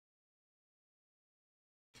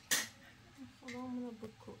adamını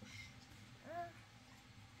bıkmış.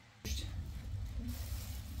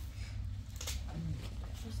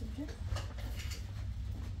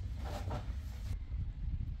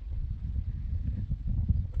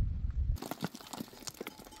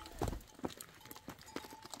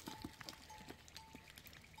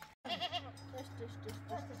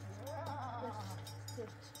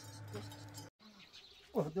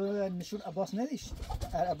 ده نشون عباس ندیش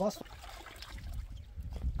عباس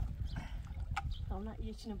Ona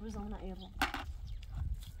içine bu zamana ayırma.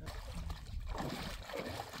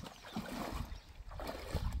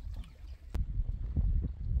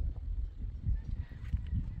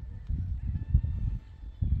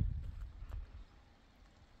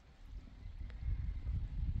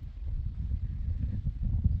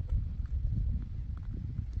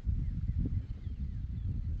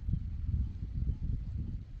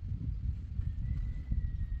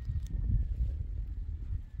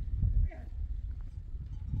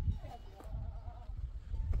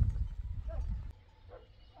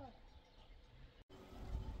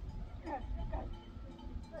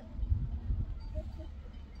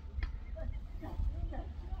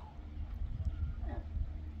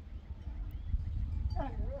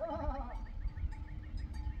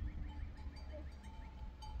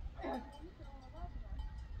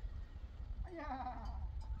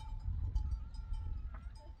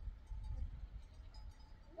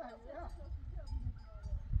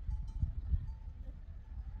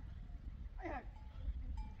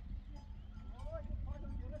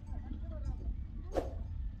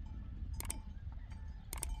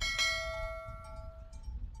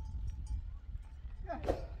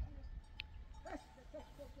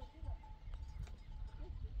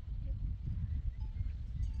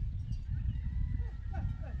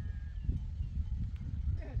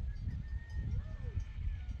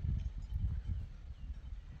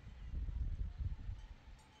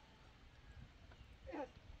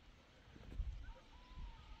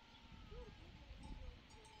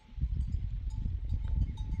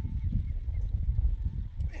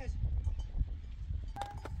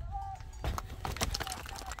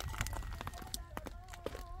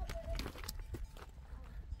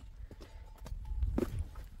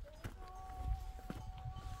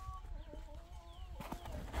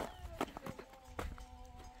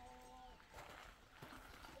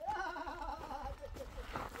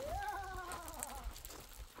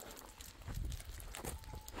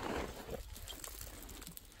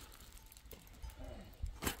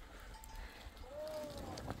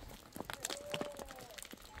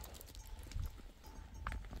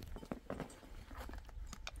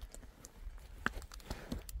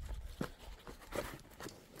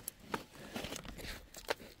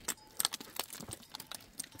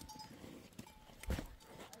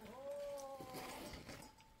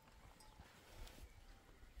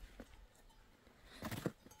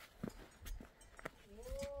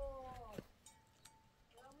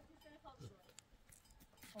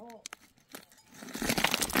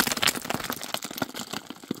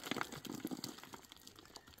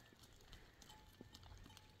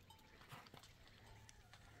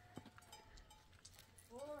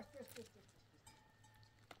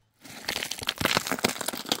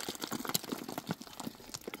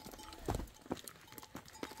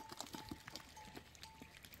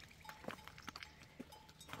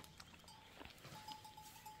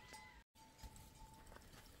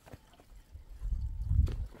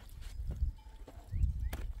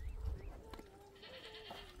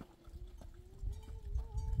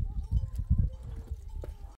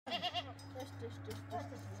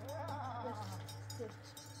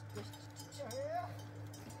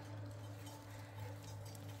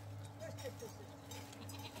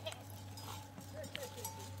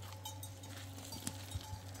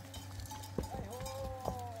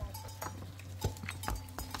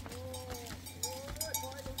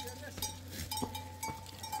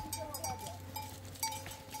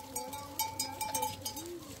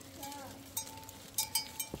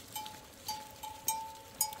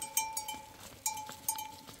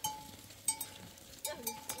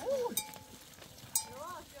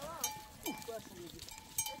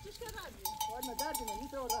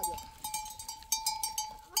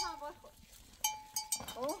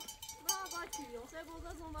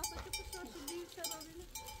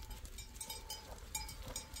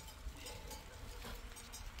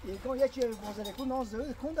 Então, ia te fazer com nós,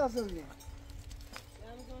 com das olhas.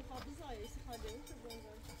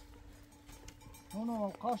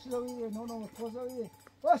 Não, caixas não, coisa aí.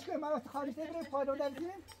 Acho que é mais raro ter que para olhar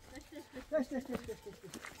aqui. Teste.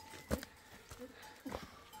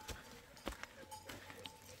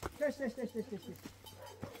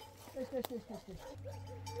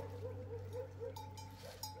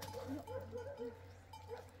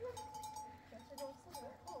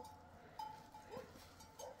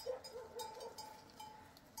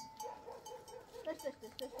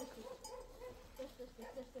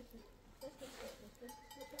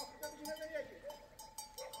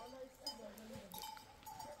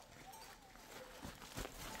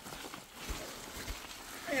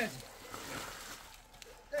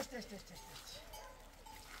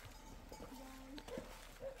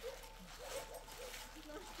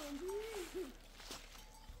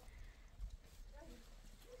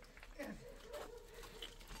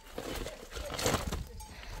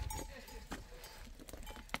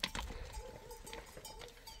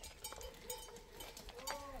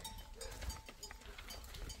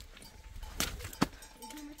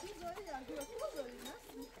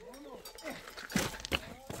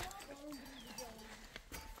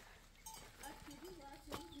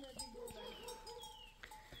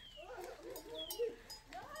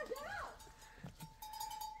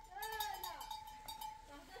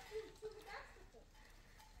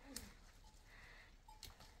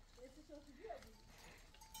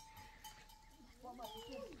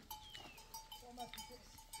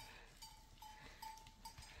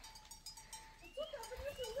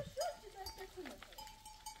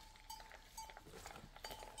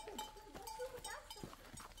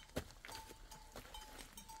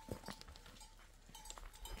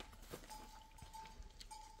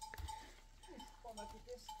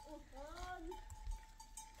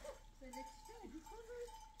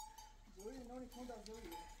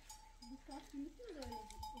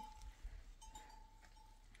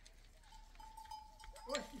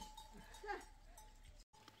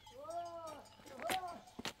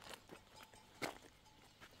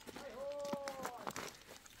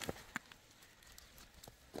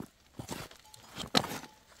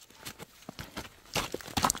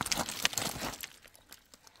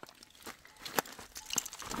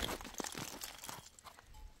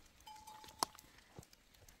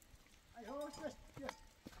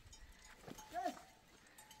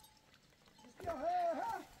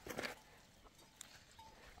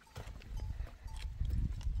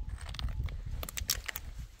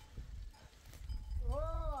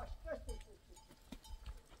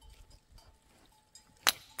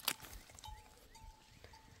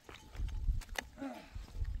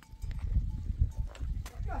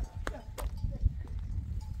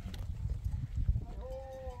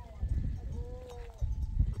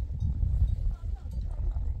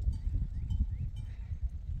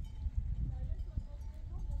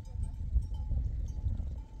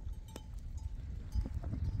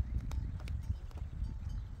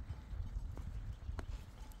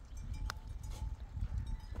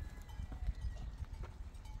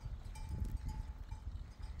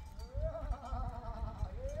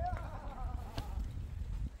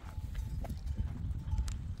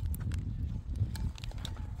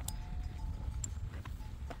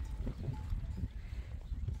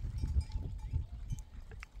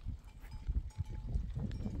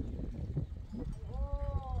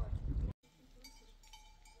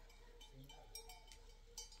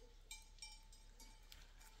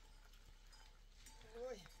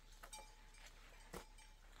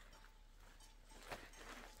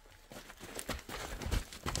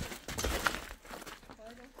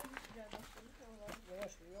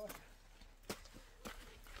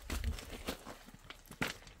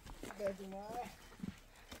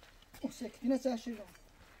 Sekine taşıyorum.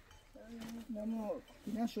 Namo,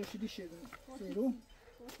 yine şoşidi şedim. Seru.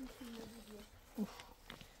 Uf.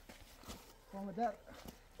 Komedar.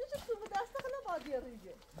 Çocuk su bu derste kana bağırıyor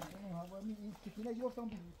iyice. Hava mi sekine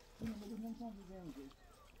yorsam bu. Bunu bulmam son bir şey.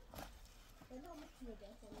 Ben ama şurada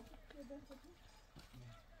sana.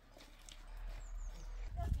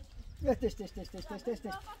 Yes, test. Yeah, test.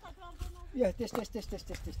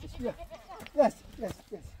 Yeah. Yes.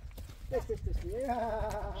 Test. Yeah. Test.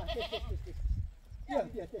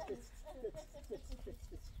 Yeah, test.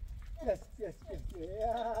 Yes.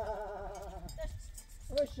 Yeah.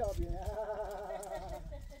 Hoş abi ya.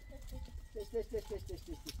 Test. Vay,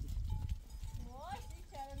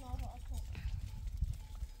 içeri ne yapıyorsun?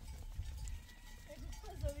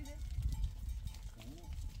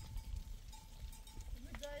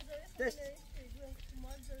 Test.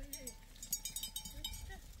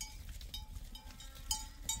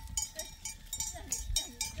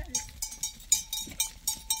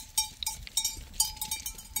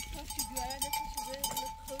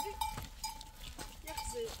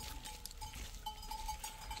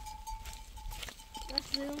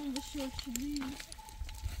 Nasıl bir şey oldu?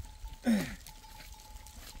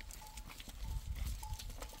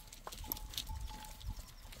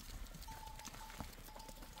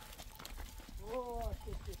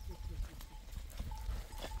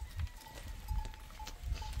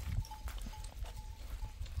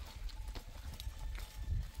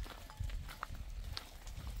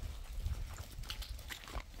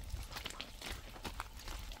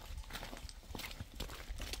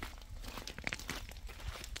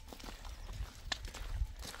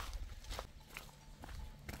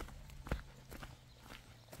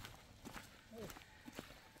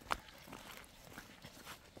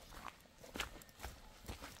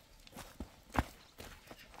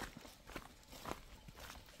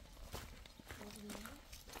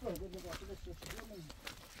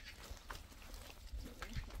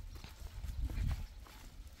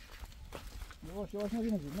 يواش يواش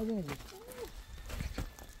نبي نزل نبي نزل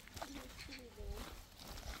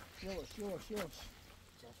يواش يواش يواش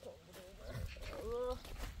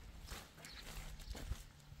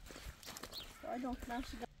I don't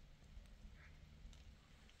flash it.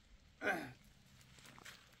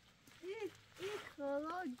 İyi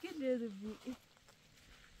hala geliyor bir.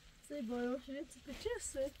 Sen bayağı şöyle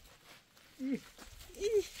tıkışırsın.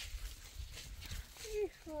 İyi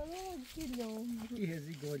hala geliyor. إيه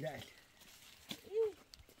هذي قولال İyi.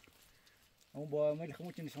 هم با ما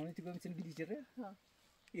الخموت نشانه تبغى مثل بدي جرة ها.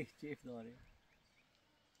 إيه كيف داري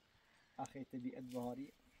أخي تبي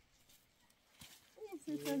أدباري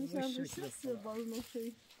İyi sen nişanlısın balon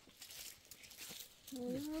şey.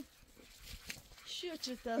 Şu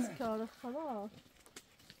çıtas kara hala.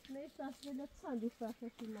 Neyse aslında sen de fark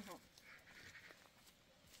ettin ha.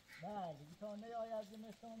 بعد بتانه آید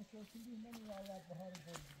زمستان شوشیدی نمیآید بهار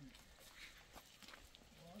بردی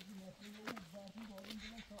بازی مسئله اون ذاتی بارون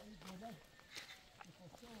دلن شاید گذشت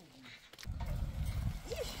بخسته بودی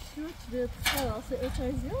Şu çıtas hala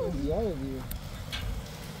öteye ziyaret. زیاده دیگه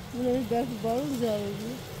Bunları belki balon ziyaret.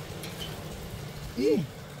 İyi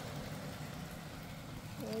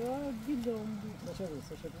hala geliyorum. سشده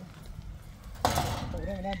سشده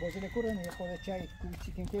خبره منم بازی لکورن یه خورده چای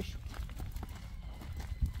کوچیکین کش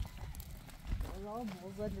Allah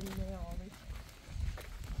bozar eline abi.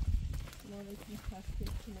 Nomadic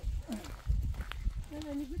paketini.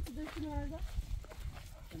 Ne bitti de şunlarda?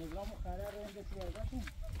 نظام قرار رنده سیازتون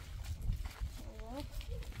Allah.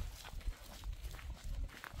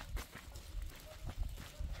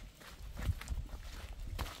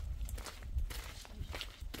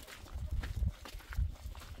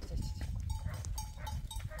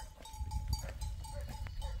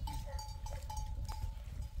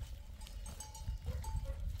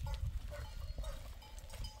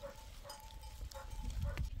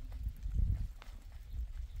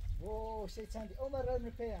 سه چندی عمر را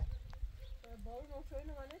میپیه Balon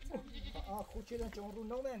şöyle var ne çabuk. آه خوچیدن چون رو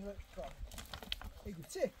نومن ایگو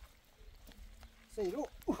چه سیرو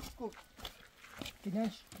کو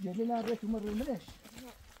کینش جلی نره تو مر منش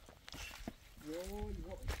وای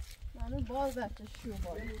وای Yani bal verdi şu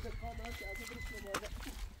bal. ben burada kalmadan ki azı bir şey var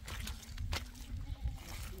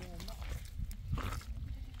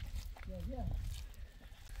ya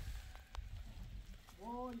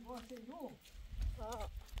vay vay seyro Ha.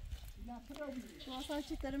 ya trabi Şu an sen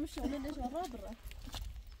çitlerimi şöyle ne var bırak.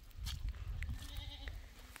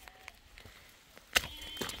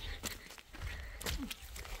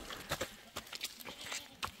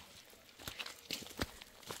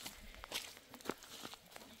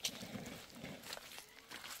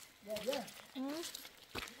 ya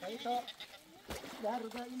kayıta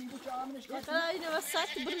derda ini bu çağımın Ne kadar yine var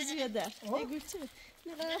sert Brezilya'da. Ne gülçin.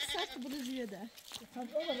 Ne kadar sert Brezilya'da. sen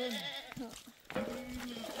olur mu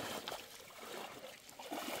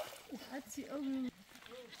Hadi oğlum.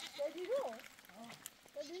 Ne diyor o?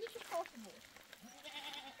 Ne diyor şu kalk bu?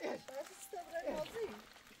 Ben size bırakmazayım.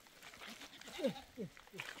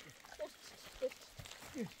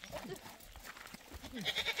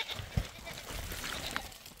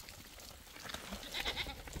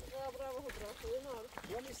 Bravo, bravo.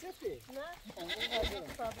 ya mi sepi Ne?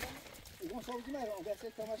 non so come era, adesso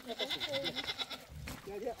è come aspetta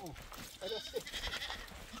sì. Ya oh. Adesso.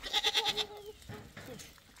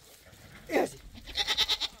 Yes.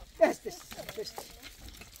 Este.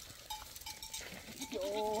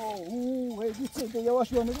 Hey gitsin de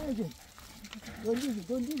yavaş yönü vereceksin.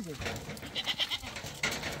 Döndüreceksin.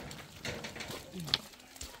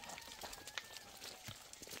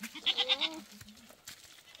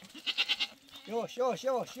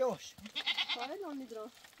 Yavaş. Hayır lan nedir o?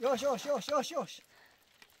 Yavaş.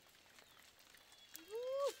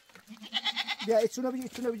 Ya içine bir.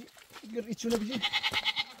 Gir içine bir.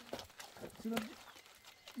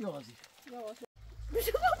 Yavaş.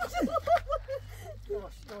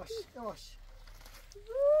 Yavaş.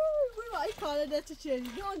 Bu ay kale çiçeği.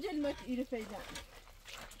 Bir önce iri feyden.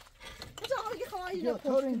 Kısa hangi havayı Ya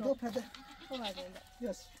torun do pede. Havayı.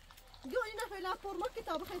 Yes. Yo yine feyla formak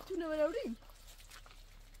kitabı haytune vereyim.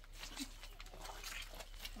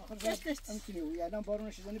 Test. Anki ya lan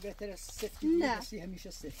barona şizani beter set gibi nesi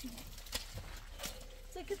hemşe set.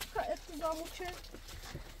 Sakit ka ettizamu çe.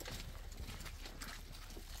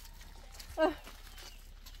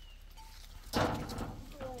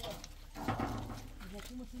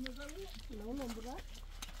 Não, bırak.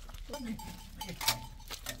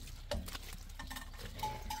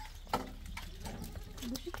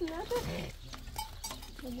 Bu şekil nerede?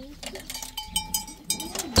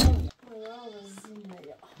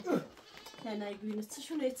 Yani ay günü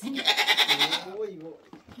şunu etsin. Oy.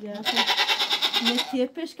 Ya. نتیه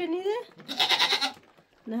پیش کنیده؟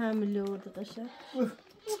 نه همه لورد قشن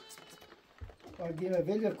آگیمه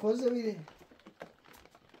ویل کوزه بیده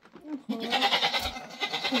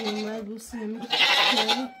اومد بوسیم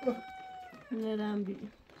نرم بی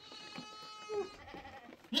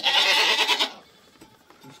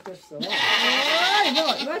بیشتر سوال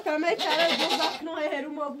وای تمه چرا دو زخنای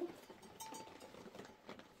هروما بود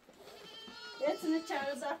یتنه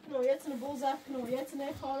چرا زخنو یتنه بو زخنو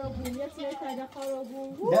یتنه خارابون یتنه تایده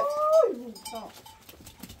خارابون وای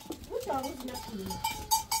بود داروز نکنیم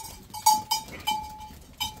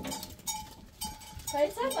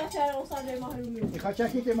خیلی تا چرا اون سال ما هرومی میخواد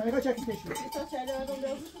چکیته من میخواد چکیتش بود تا چرا آدم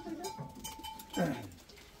بیازش بکنیم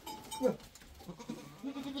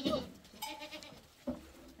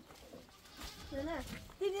نه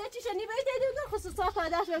دیدی چی شنی باید دیدی خصوصات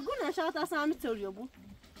آدش و گونه شاید اصلا همه توریو بود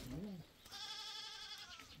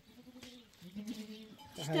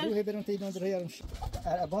هروه برون تیدان در یارم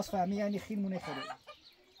باز فهمی یعنی خیل مونه خیلی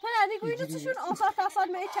حالا نگویی چشون آفر تصال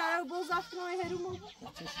می چرا باز زفتنای هرومو بود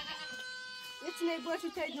یتنه باشو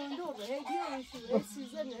تیدان دوره هی بیانشو هی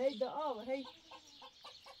سیزن هی دعا هی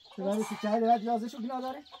تو چه هلی بعد لازشو بنا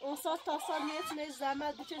داره اون سال تا سال یتنه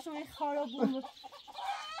زحمت بچشون هی خارابون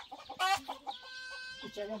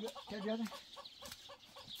چه بیاده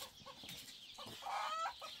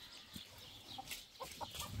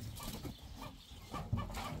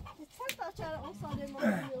چرا چرا اون سال ما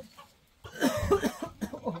هرومی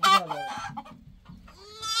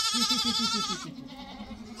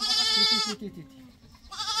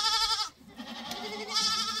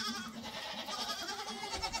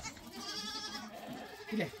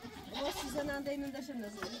ما سیزن دیمون داشتم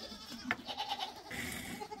نزدیم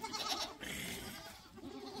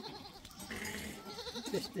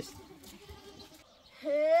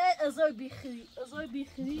ازای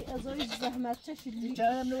بیخری ازای زحمت چشیدی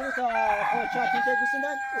چرا نمی‌دونی تا خود چاتی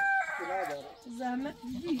تگوسندن زحمت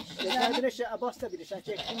بیش درش عباس تبیرش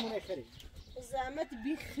چه خیمونه خری زحمت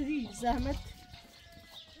بیخری زحمت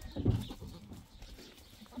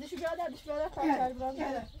دش بیاده تا برام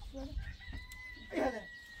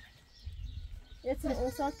یه اون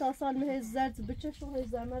سال تا سال مه زرد بچش و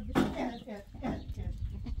زحمت بشه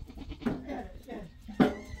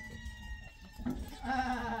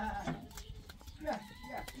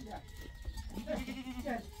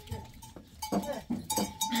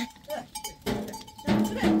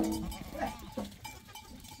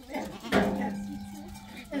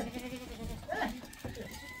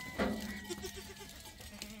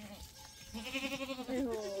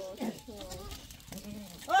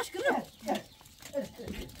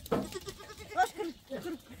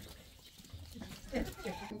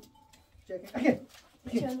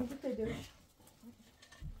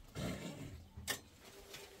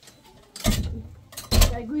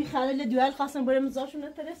گویی خلال دوال خواستم برای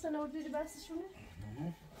مزاشونه ترسن و دیدی بستشونه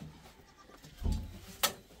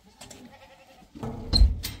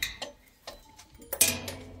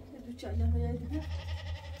دو چاله های دیگه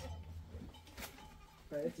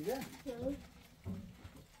باید دیگه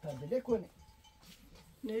تبدیله کنی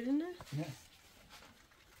نیره نه؟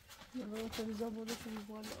 نه تبیزا بوده شما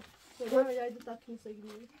بالا سگاه یاید تاکین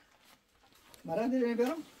سگیری مران دیره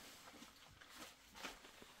برم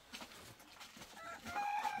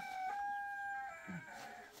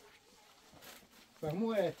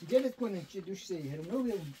فهمو تجلت کنه چه دوش سی هرمو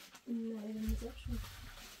بیام نه نمیذاشم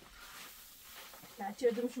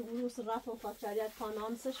چه دم شو روس رفتم فاچاریات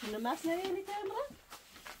پانامسش نماس نمی‌کنی کامرا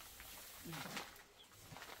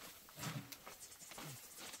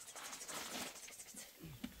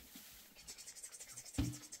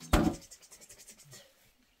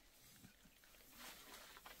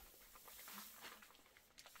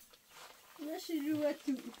نشروه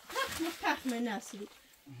تو پخم نسری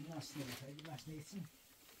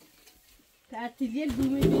تعطیلیه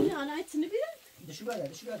گومیدونی آنها ایتونه بیرن؟ دشو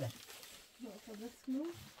باده خلاص کنم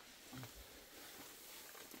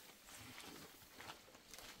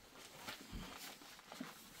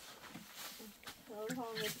آنها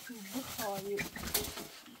تو بخاری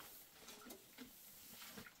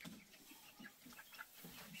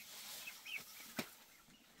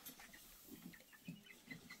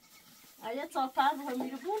اگه تا فرد هم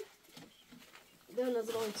میره بون ده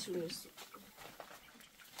نظر آن چونیست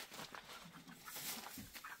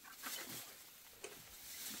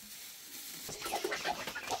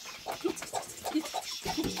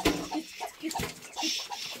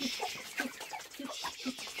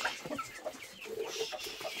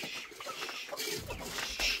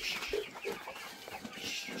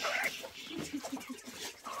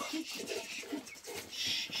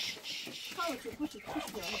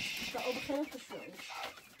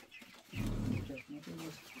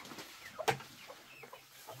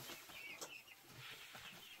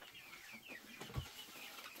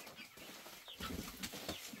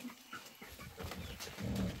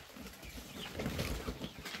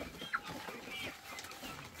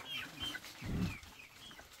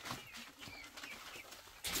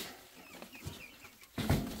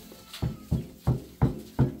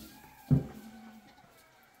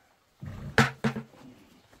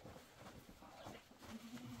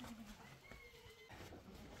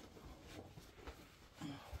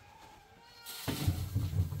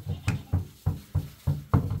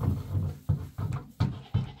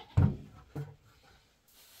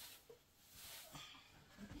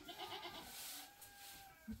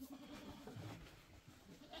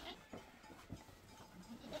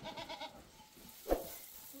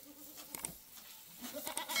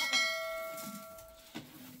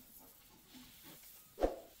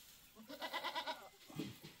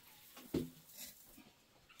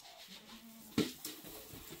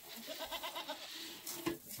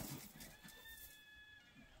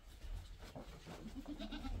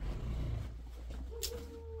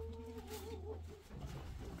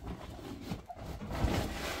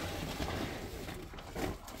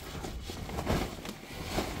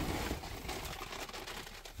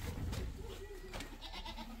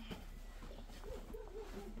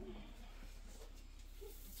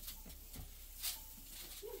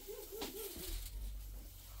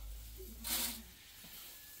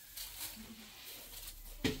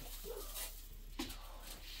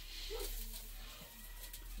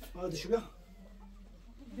هذا شو بقى؟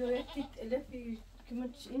 جويتك اللي في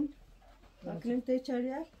كمتشين لكن انت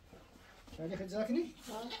شاريها؟ شاريها خد زاكني؟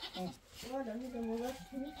 ولا هذا موبايل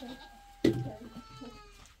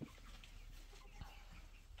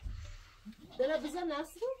ده بزا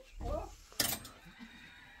ناصرو؟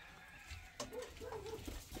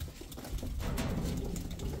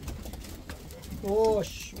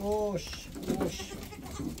 وش وش وش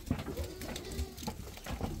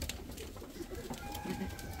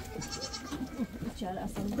على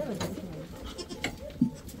أصلا ده بدي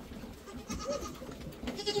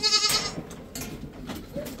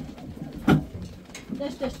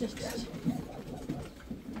دش دش دش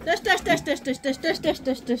دش دش دش دش دش دش دش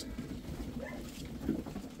دش دش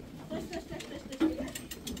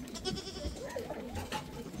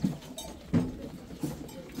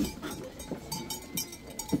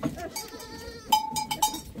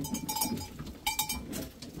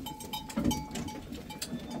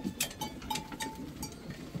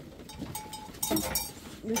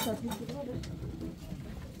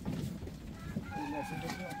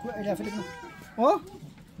لا فيلم اه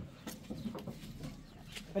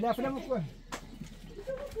لا فيلم كويس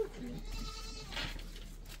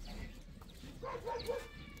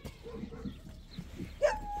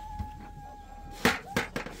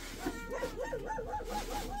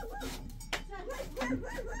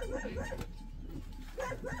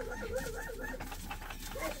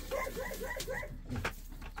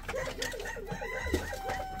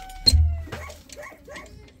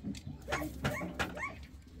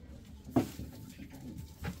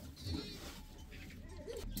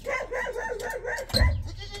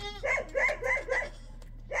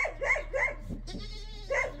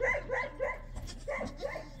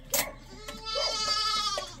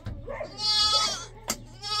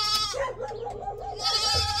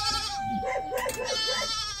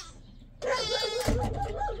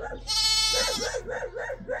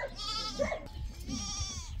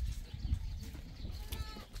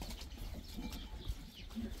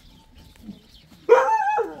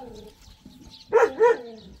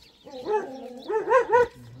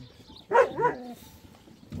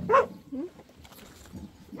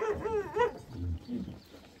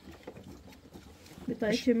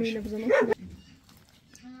بطايش يمينه بزمان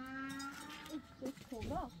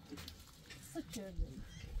كوبرا سكر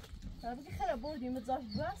انا بقي خرب بودي متزاف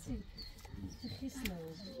براسي تخيسنا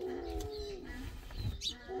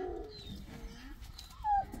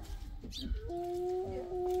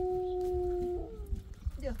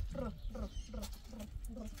يا برا برا برا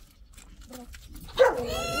برا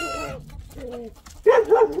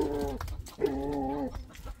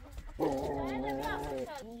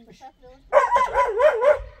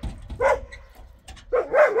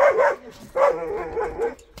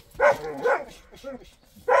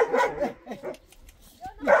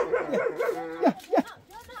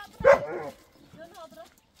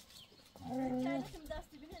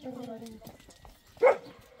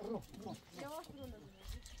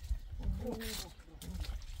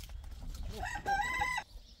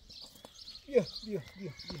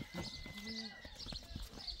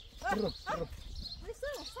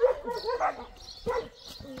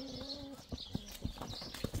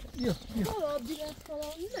بیا بیا حالا دیگه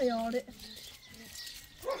حالا نیاره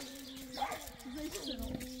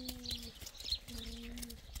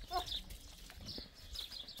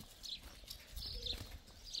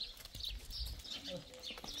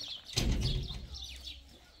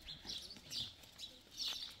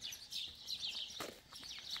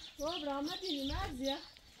Kobra and Madina مرزیه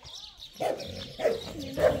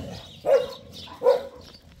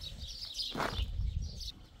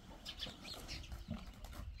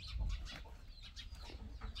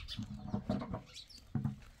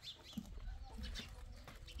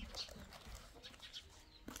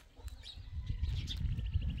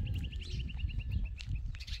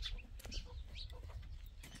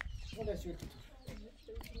ولا شو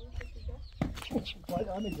قال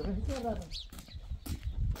عامل جري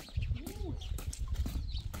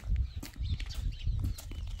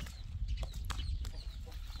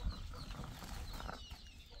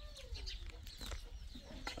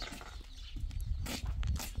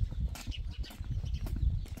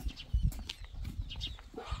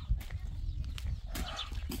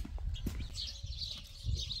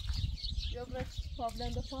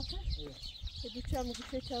Problem da pata? E diciamo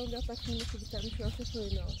che c'è un attacchino che sta in croce su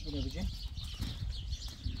no. Bunu bize.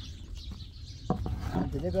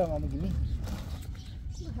 Dede bir ama gibi.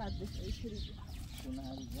 Bu hadde şey sürücü. Bunu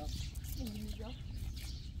arayacağım. Bilmiyorum.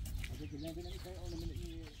 Hadi gelen bir şey onu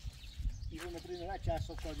iyi onu bir ne açar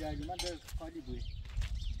sokak cahil man da khali bu.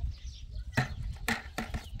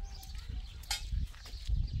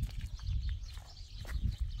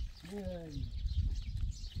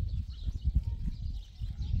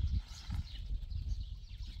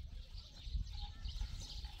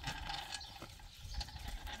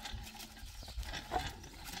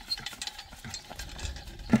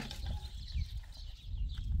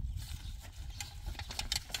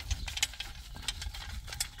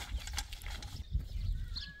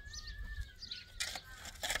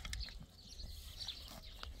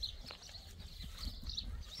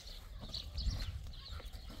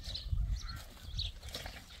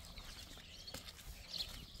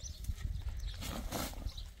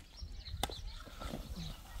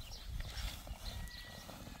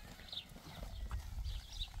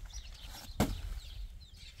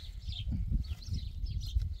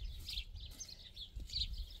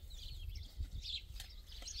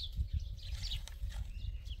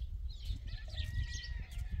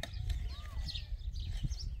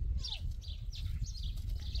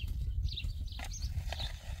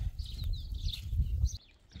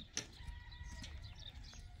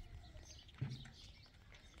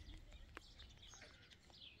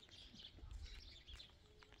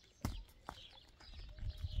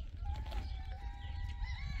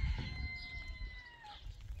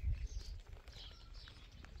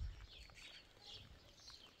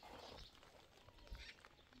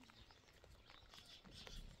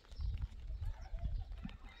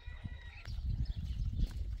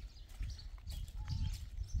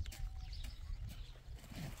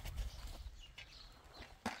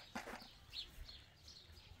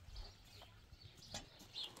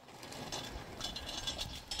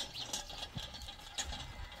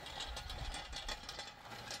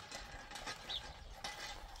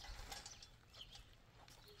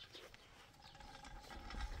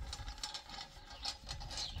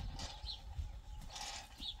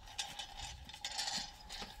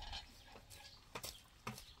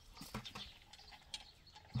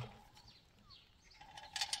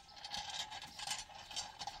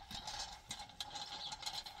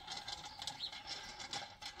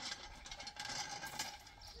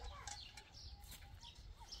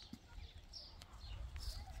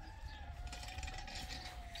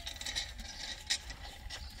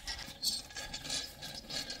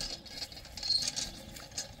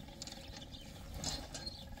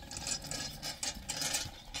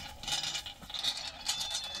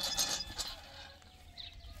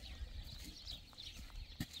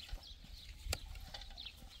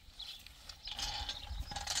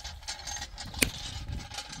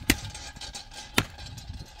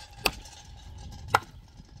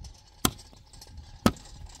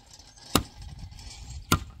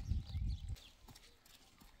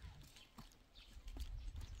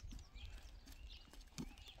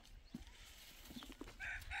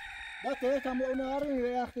 ده تهت هم اون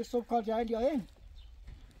آره وقتی صبح کار جایی بیاین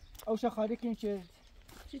اوش خالی کن چه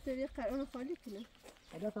چطوری قرار خالی کنه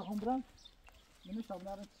اگر تا هم برم منو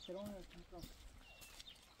شاملارم سلام میکنم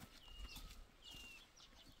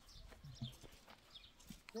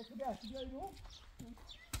دیگه بیای رو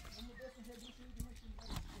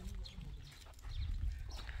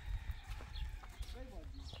من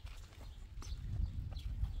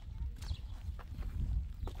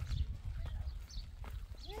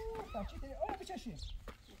چی داری؟ آه بچشی.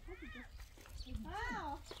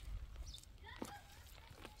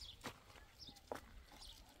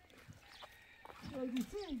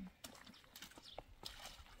 گیتی.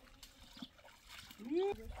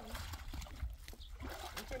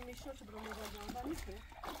 چه میشه چه برام می‌دادن نیسته؟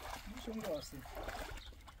 میشه می‌راستی.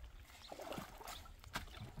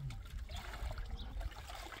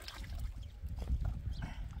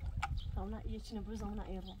 اونا یه چی نبود اونا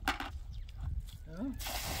ایران.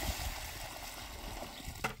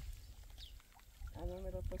 الان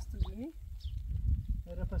میرا پستو جونی.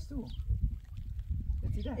 میرا پستو.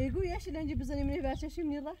 ایگو یه شلنجی بزنیم نه بچه‌شیم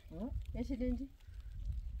نیلا. یه شلنجی.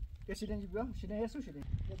 یه شلنجی بیام شلنج یسو شلنج.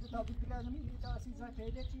 یه دو تا بیت بگم میگی تا سیزن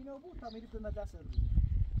پیدا چینو بود تا میری به مدرسه رو.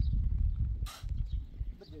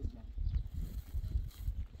 بجزم.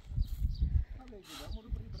 حالا یه جا مورو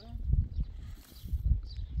بری برای.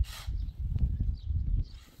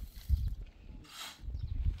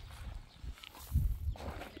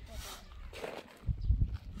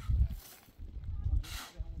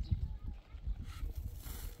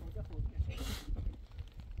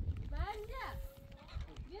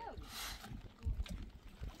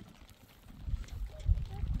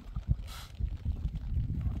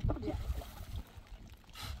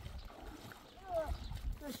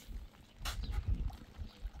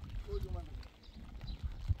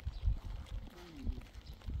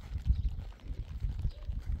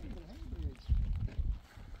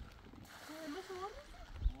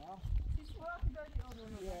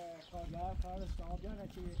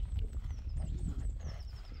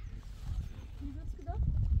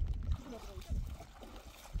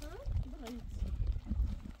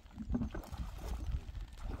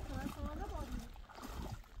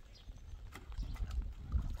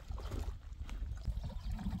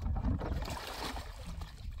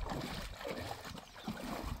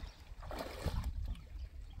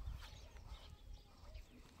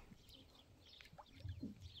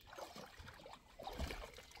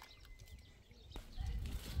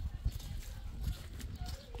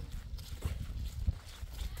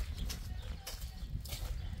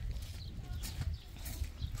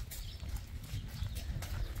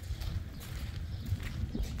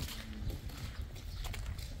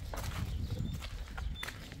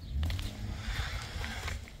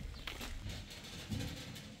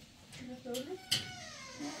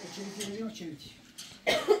 Çevik.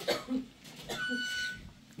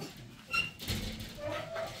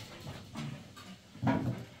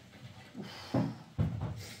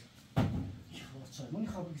 Çayman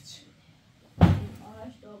kabul et.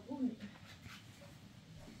 Araç da bu mu?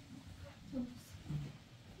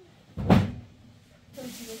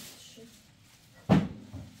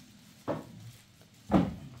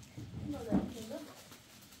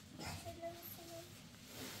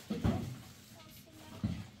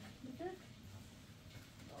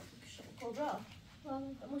 Kobra.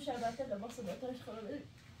 مو شربت لباس باتاش خرابه.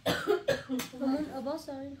 همون عباس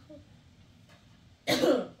این خوب.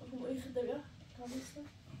 مو این خدا بیا. تامسته.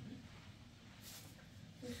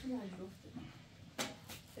 میخوام جلوفته.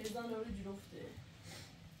 فیضان رو جلوفته.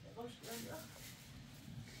 باش بیا.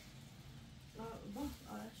 با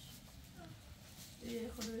آرش.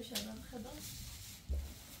 یه خدا به شربت خدا.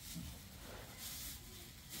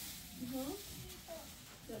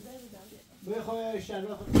 بخوای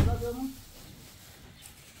شربت خدا بدم.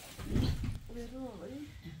 برای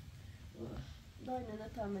داینه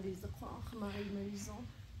نتا مریض قاخ ماری مریضان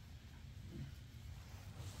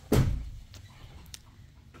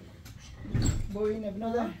با این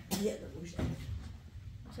ابنا ده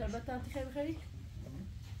شربت تانتی خیلی بخری؟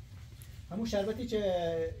 همون شربتی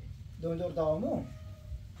که دور دامو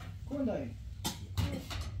کن دایی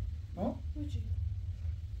ها؟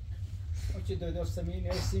 o ci do sami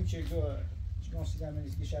ne sim che go non si dà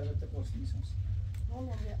di scegliere posti mi sono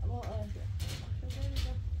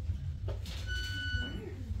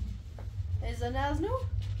Is that as new?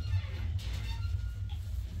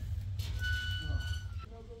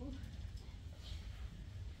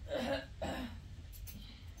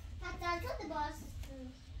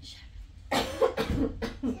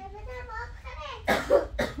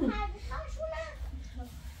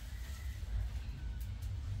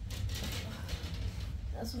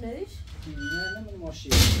 Nasıl ne iş? Ne maşı.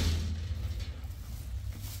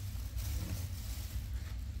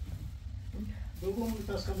 Dogo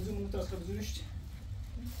mutasabızın işte.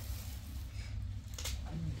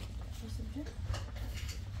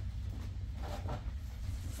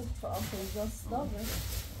 فأخذ الصبر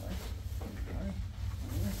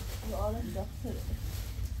وعلى الدكتور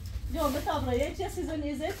اليوم بتابرة يا جالسة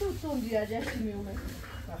زني زيت وتون دي جالسة ميومة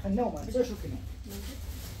خلنا ما بدي أشوف كنا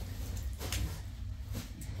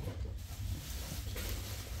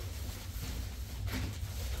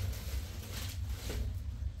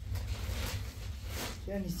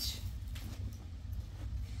یعنی چی؟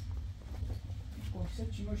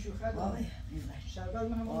 قصه چی ما شوخه داره؟ شربت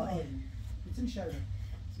من هم آمدیم بیتیم شربت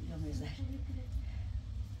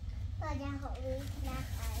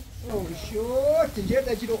اوه شو تنجر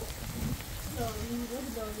دجلو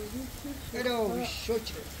اوه شو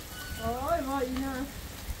چه آی ما اینا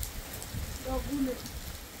داغونه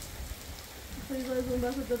خیلی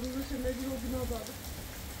زنده شد روزش ندی رو بنا داره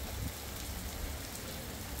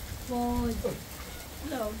وای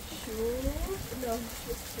لو شو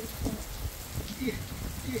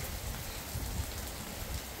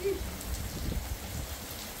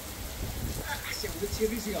شو چه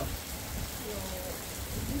ریزی ها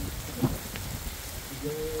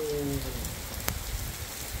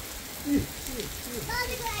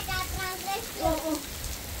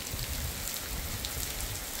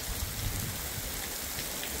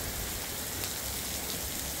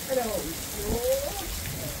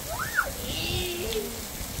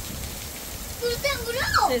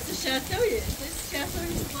Sesi şartıyor. Sesi şartıyor.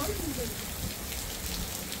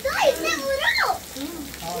 Dai, seguro!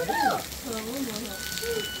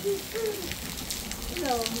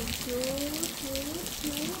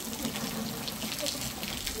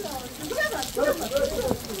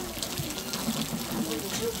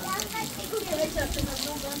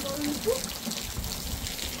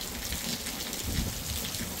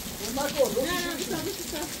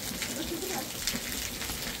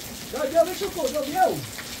 Ya ve çok oldu ya.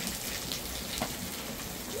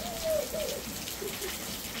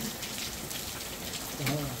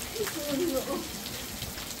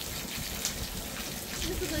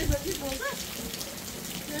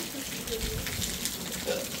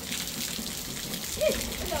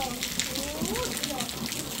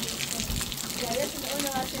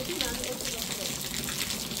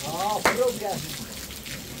 Pro geldi.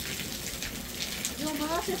 Yok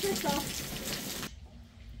bana sesi sağ.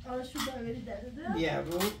 Araş şurada veri derdi. Ya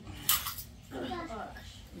bu.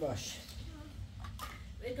 Baş.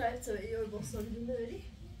 Ik ga even je bossen doen jullie.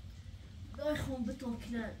 Dan gewoon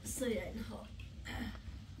betonkenen sayın ha.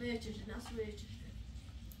 Ne yapacağız? Nasıl yapacağız?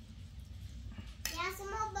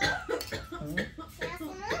 Yasma bak.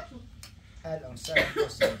 Yasma. الان سر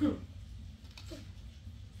باسه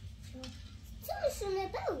چه میشونه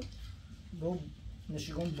بو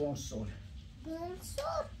نشیگون بونسور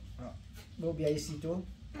بونسور بو بیایی سی تو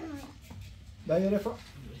بایی رفا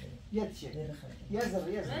یه چیه یه زر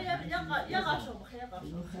یا قاشق بخیر یا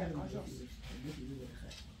قاشق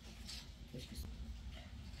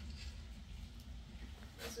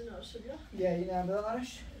بیا این هم بده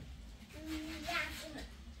قرش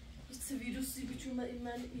İşte virüsü güçüme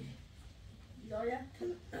imen لايك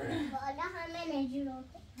بالا همه نجیروه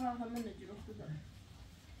ها همه نجروخته داره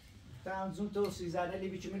تمزون تو سیزده لی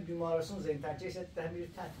بیچون بیمارستان زین ترچه ست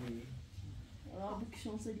تحمیل تطمیلی bu kişi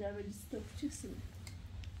olsa ileride liste çıksın.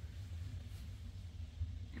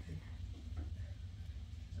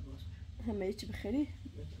 همه چی بخیری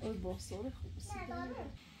اول باصوره خوب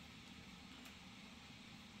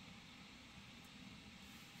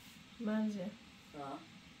منزه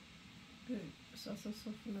اساسا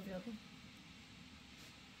صفر نبیادم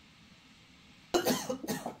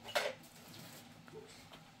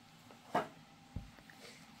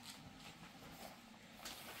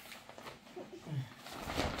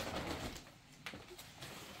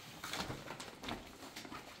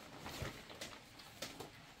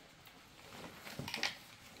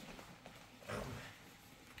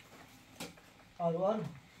آروار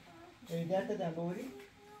ایدار تدام بوری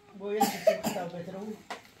باید چیزی خطاب بترو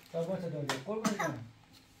تابوت داده قربان کنم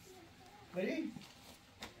بری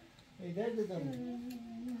ایدار تدام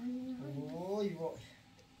وای وای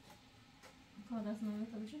کار دست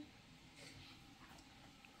نمیده بشه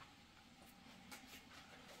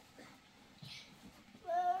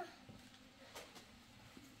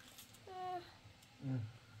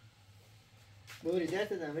بوری ایدار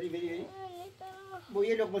تدام بری بری بری بو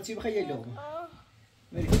یه لقمه چی بخوای یه لقمه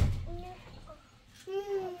بری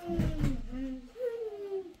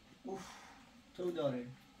اوف تو داره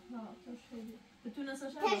نه تو شدی بتونه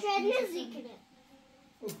ساشا تشریع ذکره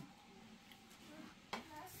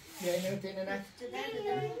بیا اینو تینه نه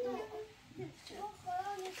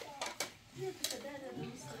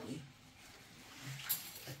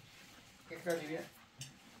یک کاری بیا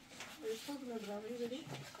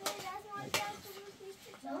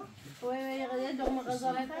وای یه دقمه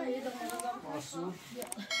غذا بخور یه دقمه غذا ماسو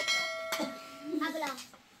ابلا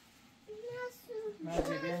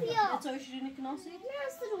مازی بیا یه تا 20 کناسی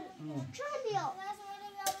نصرو چون بیا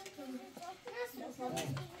نصرو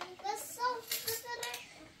بس صاف بسره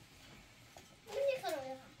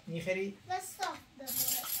میخری بس صاف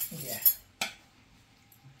بسره بیا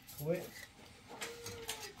خوبه؟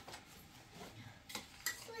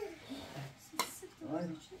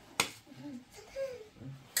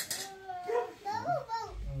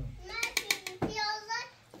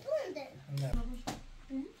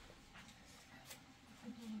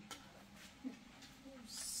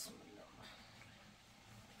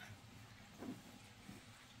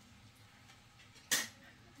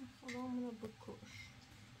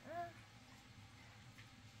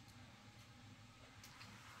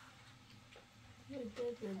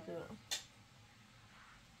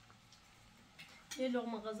 یه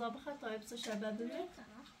لقمه غذا بخواد تا حبس شبه ببین.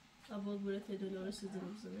 تا بود بوده $2 سیزی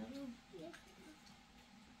بزنه.